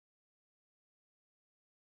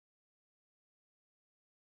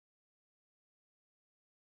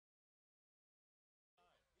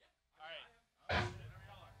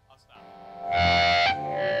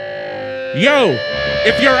Yo,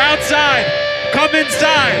 if you're outside, come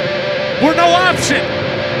inside. We're no option.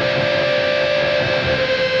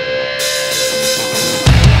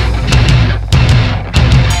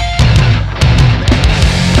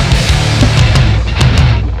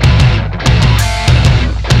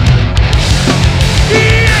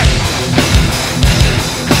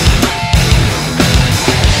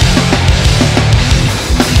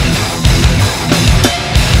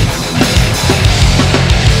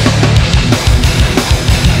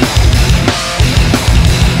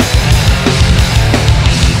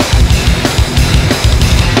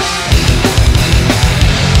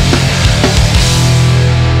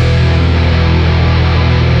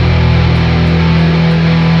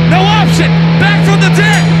 Back from the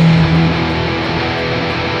dead!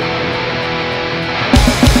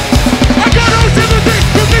 I got no sympathy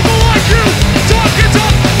for people like you! Talk and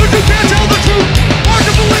talk, but you can't tell the truth! Hard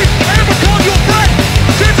to believe I ever called you a friend!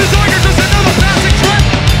 Chances are you're just another passing trend!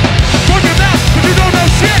 Run your mouth, but you don't know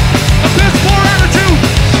shit! A piss poor attitude!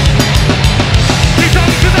 Keep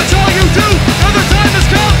talking cause that's all you do! Now the time has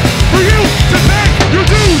come for you to pay your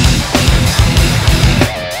dues!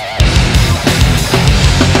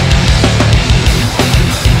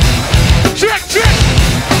 Check, check!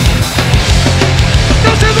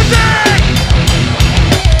 Those are the days!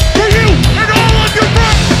 For you and all of your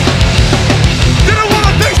friends! Didn't want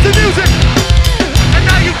to face the music! And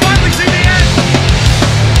now you finally see the end!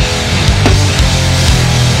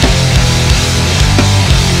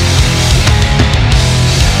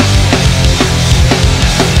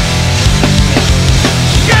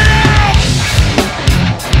 Get out!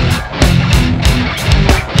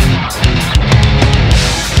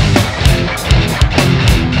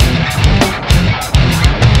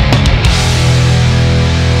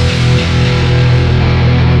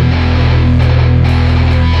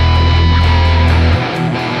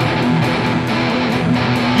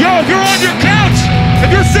 Yo, if you're on your couch,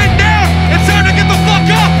 if you're sitting down, it's time to get the fuck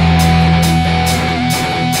up!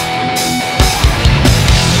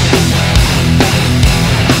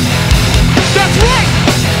 That's right!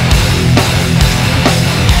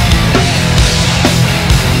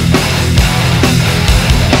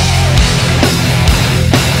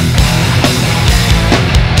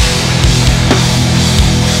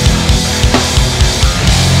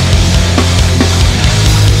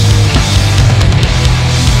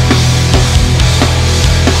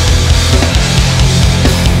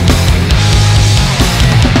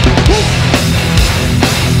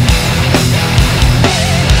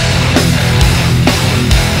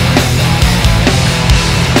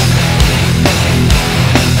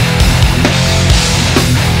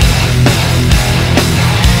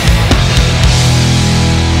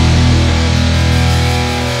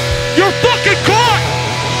 You're fucking caught!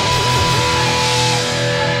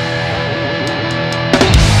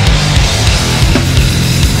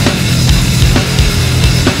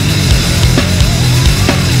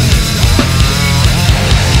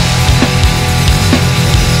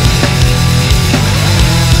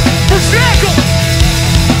 For shackle!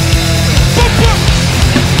 Boom, boom!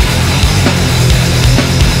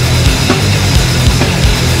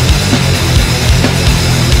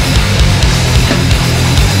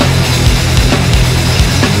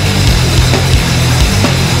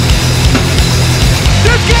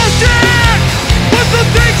 This goes down! What's the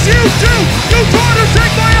things you do? You try to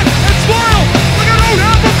take my hand and smile like I don't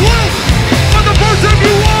have a clue. I'm the person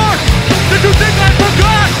you are. Did you think I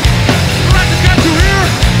forgot? But I just got you here,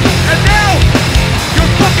 and now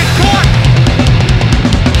you're fucking caught.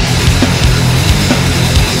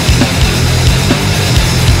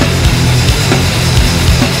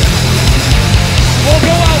 We'll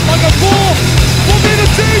go out like a fool. We'll be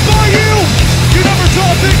deceived by you. You never saw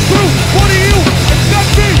things through. What do you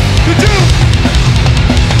expect me to do?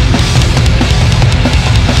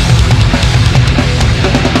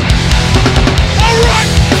 All right.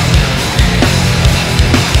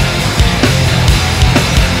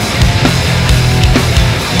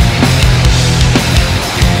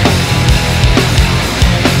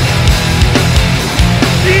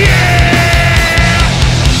 Yeah!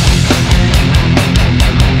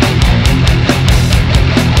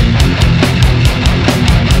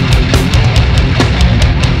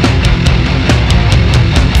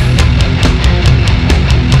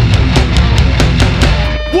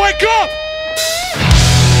 Wake up!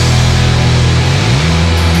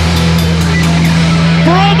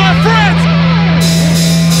 For all my friends,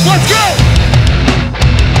 let's go!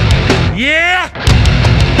 Yeah!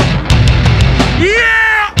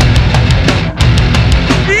 Yeah!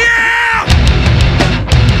 Yeah!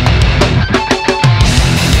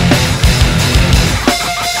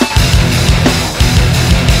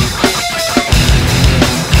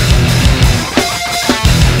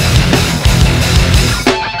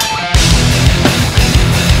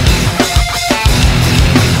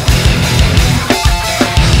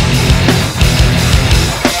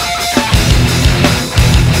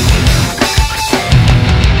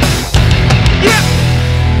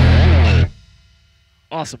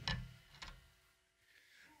 awesome.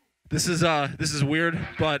 This is weird,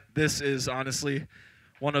 but this is honestly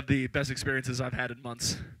one of the best experiences I've had in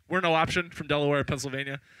months. We're No Option from Delaware,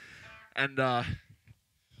 Pennsylvania. And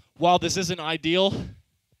while this isn't ideal,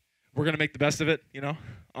 we're going to make the best of it, you know.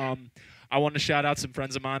 I want to shout out some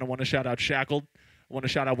friends of mine. I want to shout out Shackled. I want to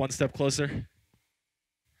shout out One Step Closer.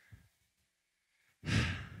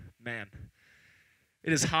 Man,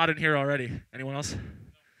 it is hot in here already. Anyone else?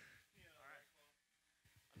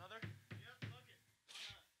 Another?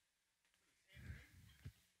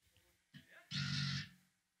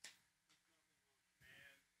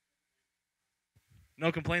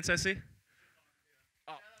 No complaints, I see?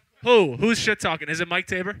 Oh. Who's shit talking? Is it Mike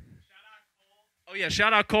Tabor? Oh, yeah,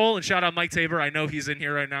 shout out Cole and shout out Mike Tabor. I know he's in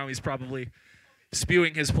here right now. He's probably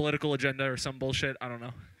spewing his political agenda or some bullshit. I don't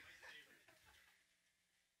know.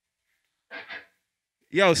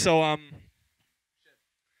 Yo, so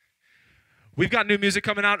we've got new music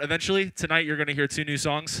coming out eventually. Tonight you're going to hear 2 new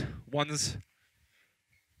songs.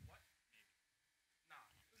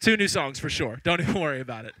 Two new songs for sure. Don't even worry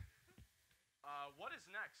about it. What is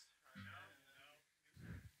next?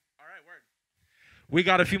 All right, word. We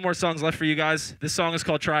got a few more songs left for you guys. This song is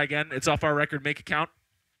called Try Again. It's off our record, Make It Count.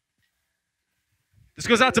 This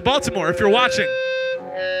goes out to Baltimore if you're watching.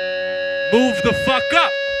 Move the fuck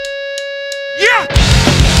up. Yeah!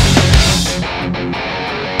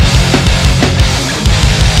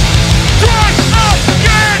 Try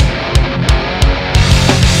again!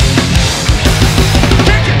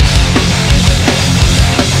 Kick it!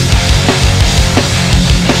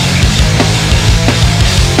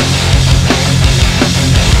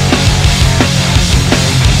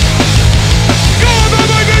 Go about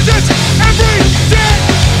my business every day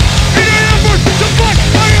in an effort to fight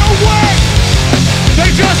my own way. They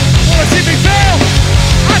just wanna see me fail.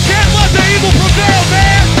 I can't let the evil prevail,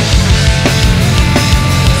 man.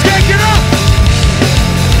 Skank it up.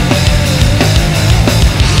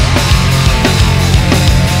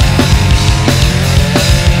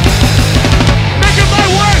 Making my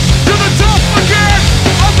way to the top again.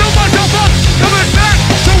 I'll build myself up, coming back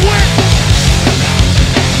to win.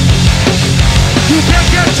 You can't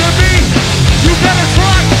get to me. You better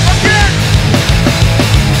try again.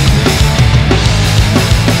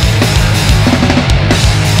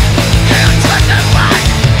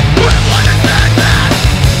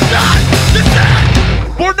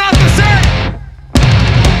 We're not the same.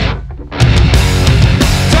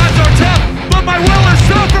 Times are tough, but my will is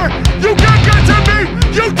tougher. You can't get to me,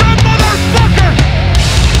 you dumb motherfucker.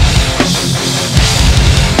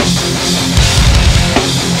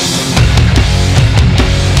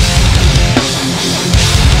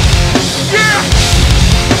 Yeah.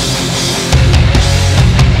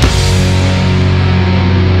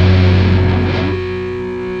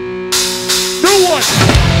 New one.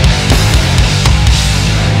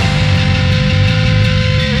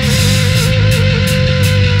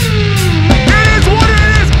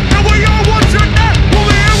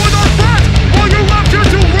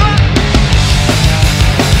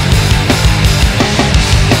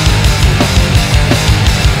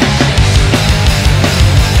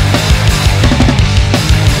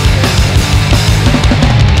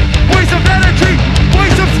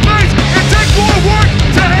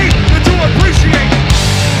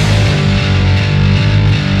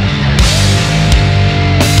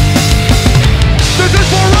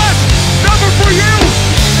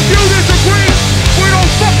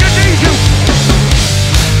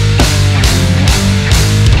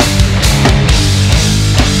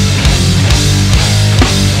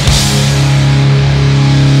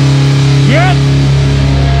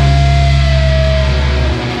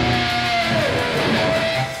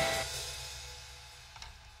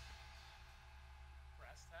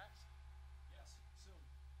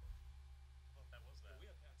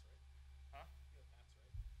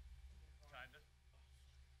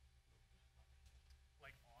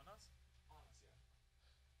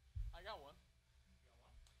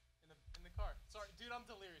 I'm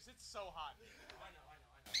delirious. It's so hot. I know.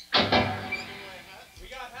 We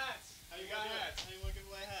got hats. How you got hats? How you want to give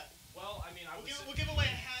away a hat? Well, I mean, we'll give away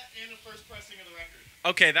a hat and a first pressing of the record.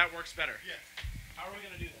 Okay, that works better. Yeah. how are we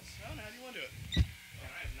going to do this? I don't know. How do you want to do it?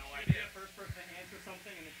 I have no idea. First person to answer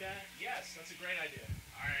something in the chat? Yes, that's a great idea.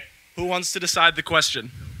 All right. Who wants to decide the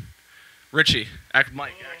question? Richie.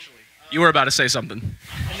 Mike, actually. You were about to say something.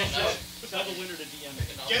 And then tell the winner to DM it.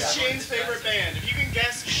 Guess Shane's favorite band. If you can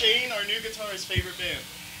guess Shane, our new guitarist's favorite band.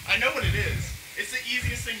 I know what it is. It's the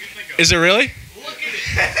easiest thing to think of. Is it really? Look at it.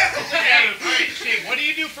 Look at him. All right, Shane, what do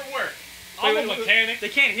you do for work? I'm a mechanic. They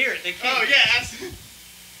can't hear it. They can't. Oh,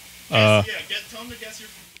 yeah. Tell them to guess your...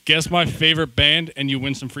 Guess my favorite band, and you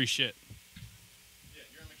win some free shit. Yeah,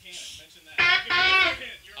 you're a mechanic. Mention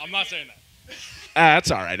that. I'm not saying that.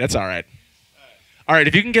 That's all right. That's all right. All right,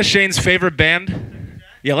 if you can guess Shane's favorite band.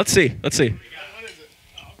 Yeah, let's see. Let's see. What is it?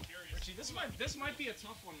 Oh, I'm curious. Richie, this might be a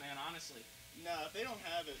tough one, man, honestly. No, if they don't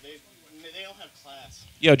have it, they don't have class.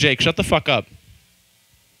 Yo, Jake, shut the fuck up.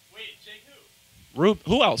 Wait, Jake who?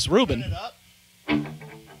 Who else? Turn Ruben. it up. What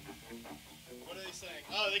are they saying?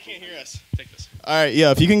 Oh, they can't hear us. Take this. All right,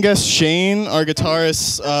 yeah, if you can guess Shane, our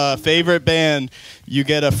guitarist's favorite band, you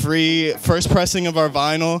get a free first pressing of our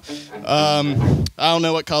vinyl. I don't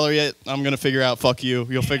know what color yet. I'm going to figure out. Fuck you.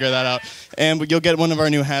 You'll figure that out. And you'll get one of our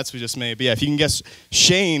new hats we just made. But yeah, if you can guess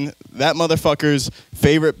Shane, that motherfucker's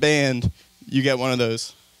favorite band, you get one of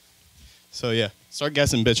those. So yeah, start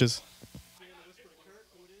guessing, bitches.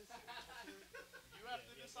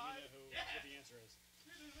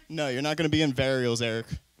 No, you're not going to be in burials, Eric.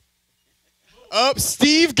 Oh,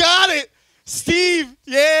 Steve got it. Steve,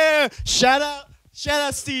 yeah. Shout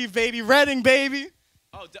out Steve, baby. Reading, baby.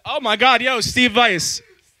 Oh my God, yo, Steve Weiss.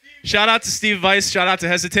 Shout out to Steve Weiss. Shout out to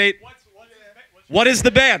Hesitate. What is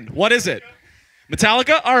the band? What is it?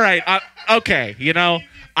 Metallica? All right. Okay. You know,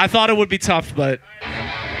 I thought it would be tough, but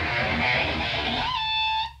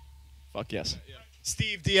fuck yes.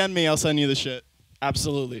 Steve, DM me. I'll send you the shit.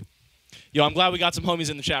 Absolutely. Yo, I'm glad we got some homies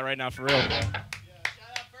in the chat right now, for real. Yeah, shout out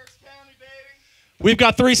Berks County, baby. We've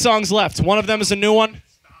got 3 songs left. One of them is a new one.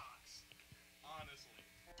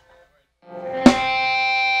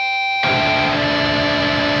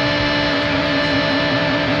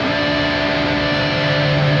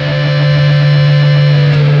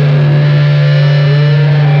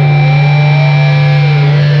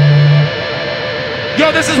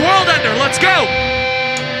 Yo, this is World Ender. Let's go.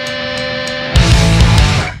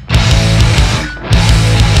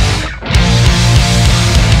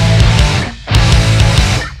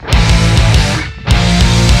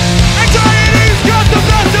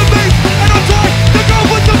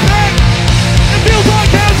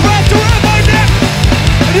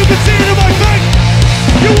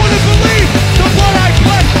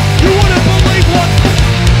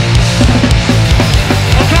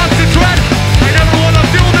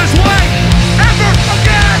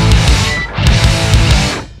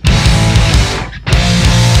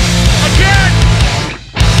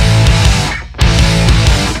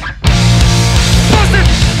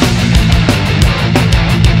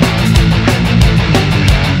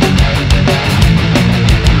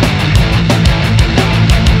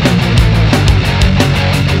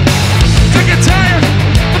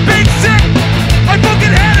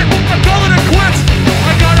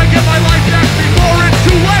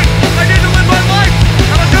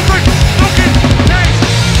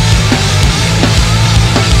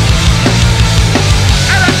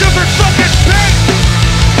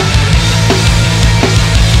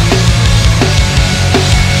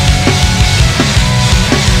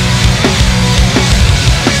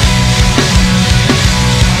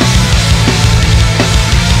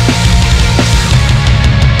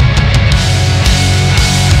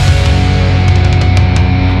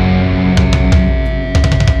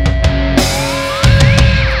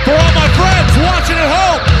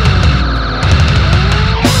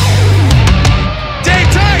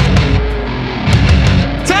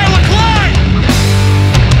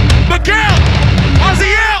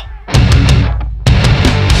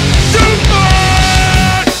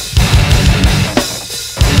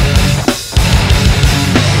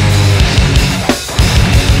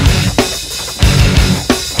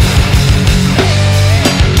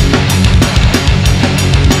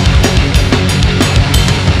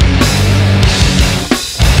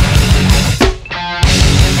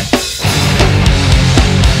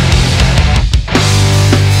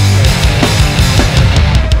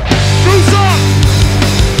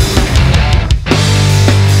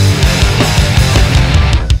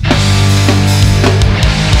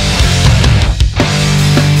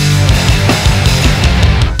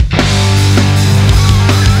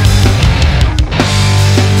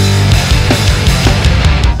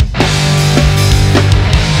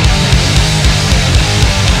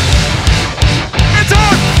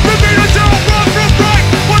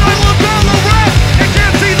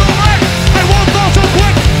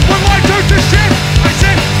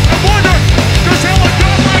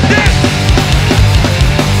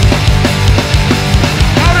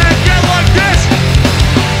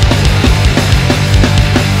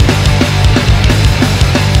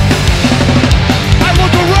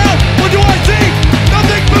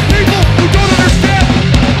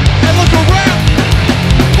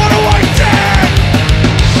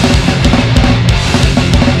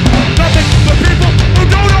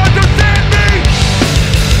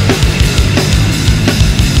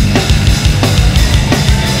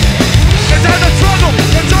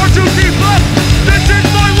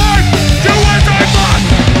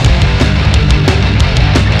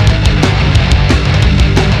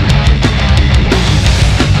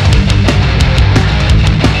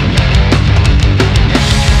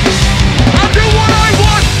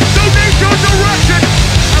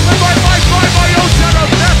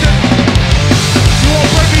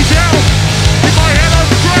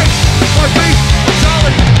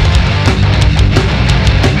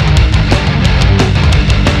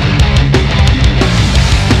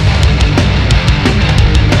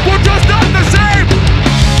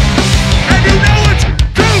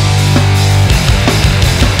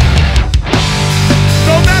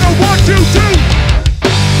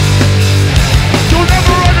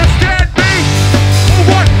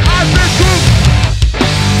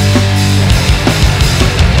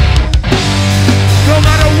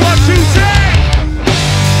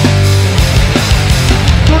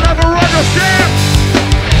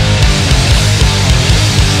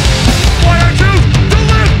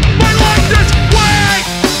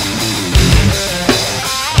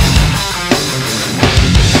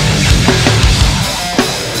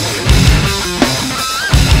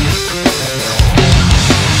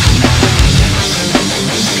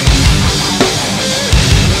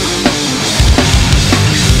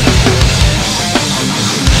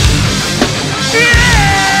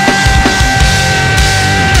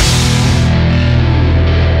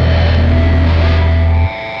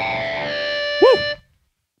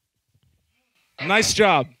 Nice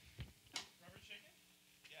job.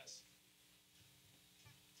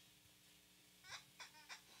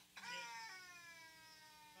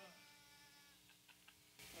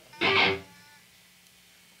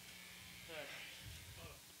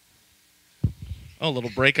 Oh, a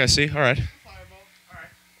little break, I see. All right.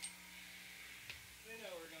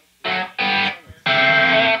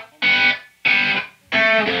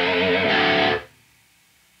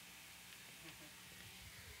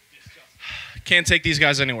 Can't take these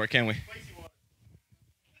guys anywhere, can we?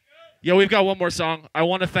 Yo, we've got one more song. I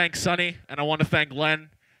want to thank Sonny and I want to thank Len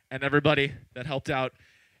and everybody that helped out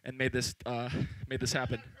and made this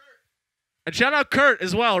happen. And shout out Kurt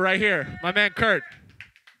as well, right here, my man Kurt.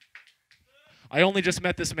 I only just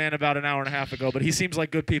met this man about an hour and a half ago, but he seems like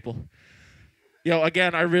good people. Yo,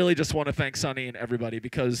 again, I really just want to thank Sonny and everybody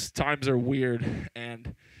because times are weird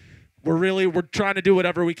and we're trying to do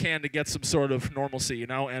whatever we can to get some sort of normalcy, you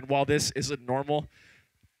know? And while this isn't normal,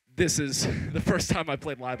 this is the first time I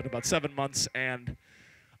played live in about 7 months, and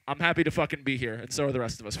I'm happy to fucking be here, and so are the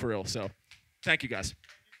rest of us, for real. So, thank you, guys.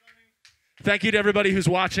 Thank you to everybody who's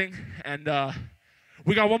watching, and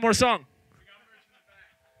we got one more song.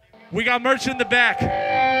 We got merch in the back.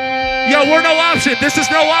 Yo, we're no option. This is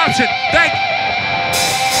no option.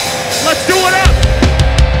 Let's do it up.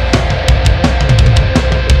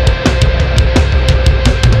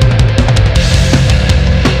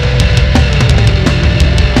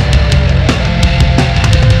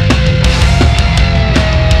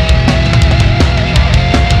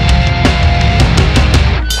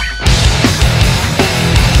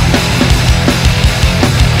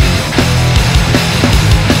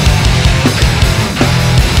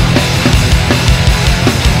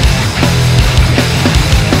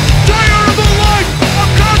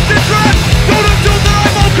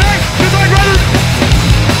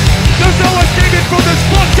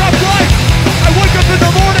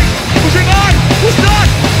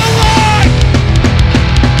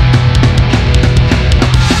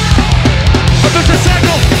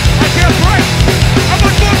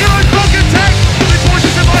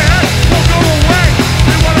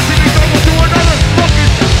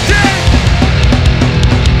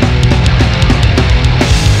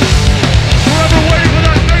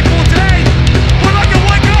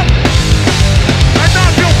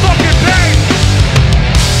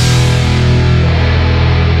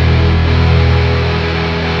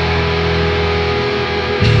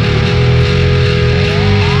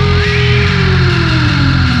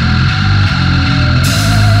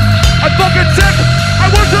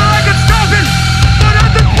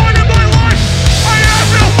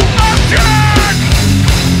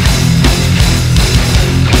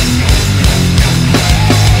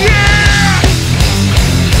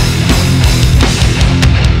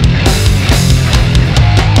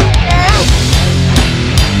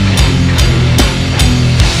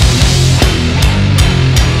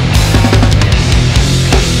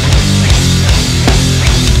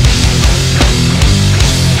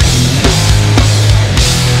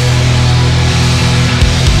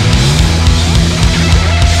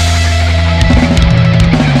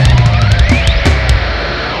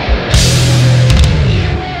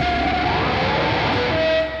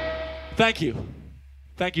 Thank you.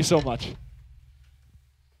 Thank you so much.